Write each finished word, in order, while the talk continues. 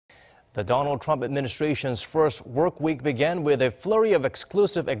The Donald Trump administration's first work week began with a flurry of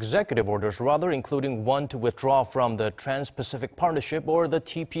exclusive executive orders, including one to withdraw from the Trans-Pacific Partnership, or the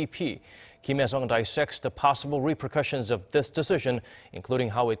TPP. Kim Hye-sung dissects the possible repercussions of this decision, including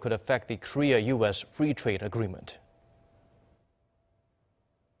how it could affect the Korea-U.S. free trade agreement.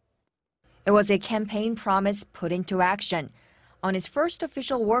 It was a campaign promise put into action. On his first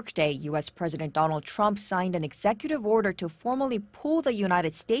official workday, U.S. President Donald Trump signed an executive order to formally pull the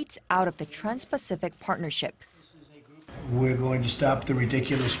United States out of the Trans-Pacific Partnership. We're going to stop the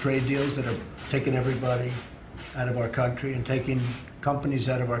ridiculous trade deals that are taking everybody out of our country and taking companies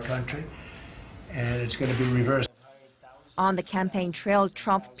out of our country, and it's going to be reversed. On the campaign trail,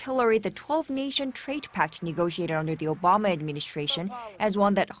 Trump pilloried the 12-nation trade pact negotiated under the Obama administration as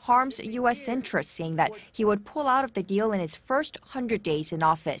one that harms U.S. interests, saying that he would pull out of the deal in his first 100 days in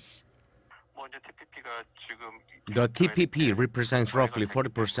office. The TPP represents roughly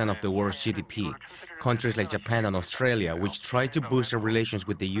 40% of the world's GDP. Countries like Japan and Australia, which try to boost their relations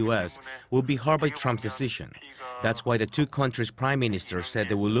with the U.S., will be hurt by Trump's decision. That's why the two countries' prime ministers said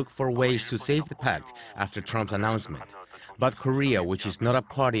they will look for ways to save the pact after Trump's announcement. But Korea, which is not a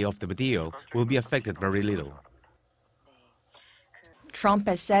party of the deal, will be affected very little. Trump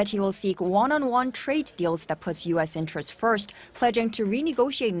has said he will seek one-on-one trade deals that puts U.S. interests first, pledging to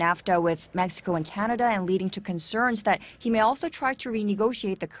renegotiate NAFTA with Mexico and Canada, and leading to concerns that he may also try to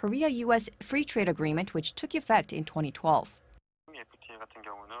renegotiate the Korea-U.S. free trade agreement, which took effect in 2012.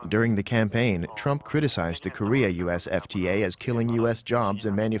 During the campaign, Trump criticized the Korea-U.S. FTA as killing U.S. jobs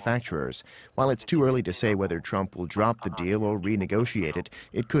and manufacturers. While it's too early to say whether Trump will drop the deal or renegotiate it,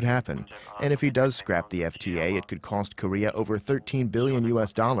 it could happen. And if he does scrap the FTA, it could cost Korea over $13 billion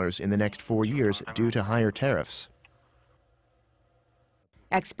in the next 4 years due to higher tariffs.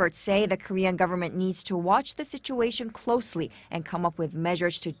 Experts say the Korean government needs to watch the situation closely and come up with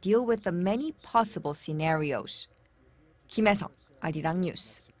measures to deal with the many possible scenarios. Kim Hye-sung, Arirang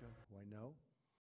News.